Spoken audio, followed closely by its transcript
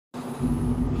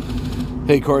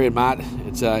Hey Corey and Matt,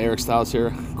 it's Eric Stiles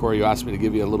here. Corey, you asked me to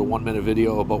give you a little 1-minute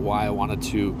video about why I wanted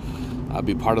to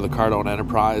be part of the Cardone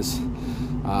enterprise.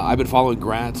 I've been following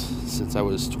Grant since I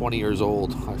was 20 years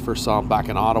old. I first saw him back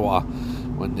in Ottawa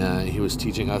when he was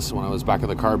teaching us when I was back in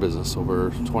the car business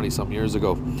over 20 some years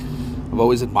ago. I've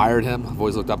always admired him. I've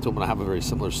always looked up to him, and I have a very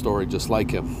similar story just like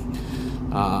him.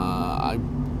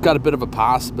 I've got a bit of a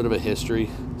past, a bit of a history,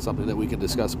 something that we can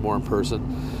discuss more in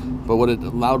person. But what it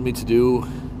allowed me to do,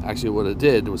 actually what it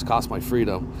did, was cost my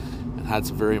freedom and had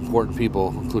some very important people,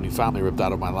 including family, ripped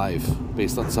out of my life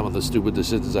based on some of the stupid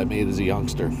decisions I made as a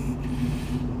youngster.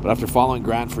 But after following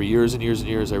Grant for years and years and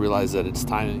years, I realized that it's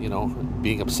time,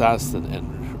 being obsessed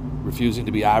and refusing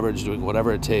to be average, doing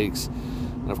whatever it takes.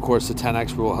 And of course, the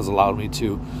 10X rule has allowed me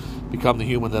to become the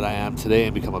human that I am today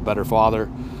and become a better father,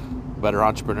 a better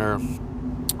entrepreneur,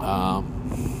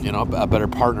 a better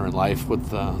partner in life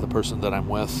with the person that I'm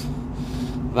with.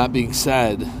 That being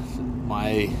said,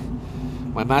 my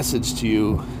message to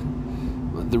you,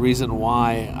 the reason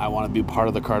why I want to be part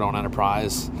of the Cardone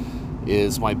enterprise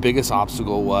is my biggest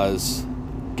obstacle was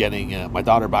getting my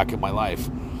daughter back in my life.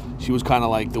 She was kind of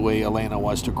like the way Elena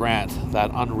was to Grant,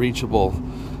 that unreachable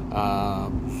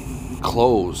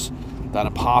close, that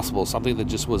impossible, something that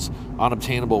just was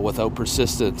unobtainable without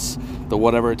persistence, the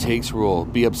whatever it takes rule,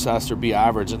 be obsessed or be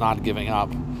average and not giving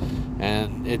up.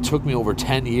 And it took me over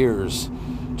 10 years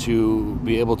to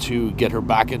be able to get her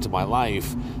back into my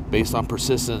life based on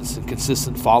persistence and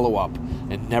consistent follow-up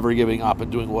and never giving up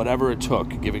and doing whatever it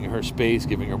took, giving her space,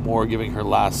 giving her more, giving her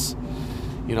less.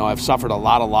 I've suffered a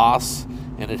lot of loss,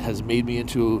 and it has made me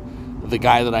into the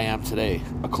guy that I am today,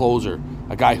 a closer,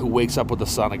 a guy who wakes up with the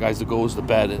sun, a guy who goes to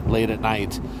bed late at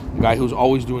night, a guy who's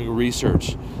always doing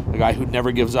research, a guy who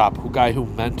never gives up, a guy who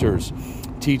mentors,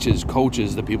 teaches,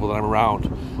 coaches the people that I'm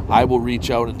around. I will reach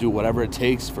out and do whatever it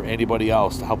takes for anybody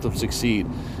else to help them succeed,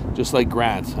 just like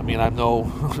Grant. I mean, I'm no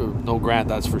Grant,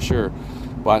 that's for sure,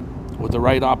 but with the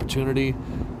right opportunity,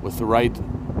 with the right,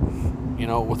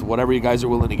 with whatever you guys are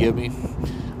willing to give me,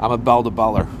 I'm a bell to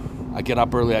beller. I get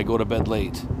up early, I go to bed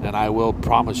late, and I will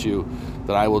promise you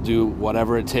that I will do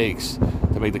whatever it takes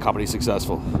to make the company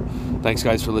successful. Thanks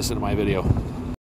guys for listening to my video.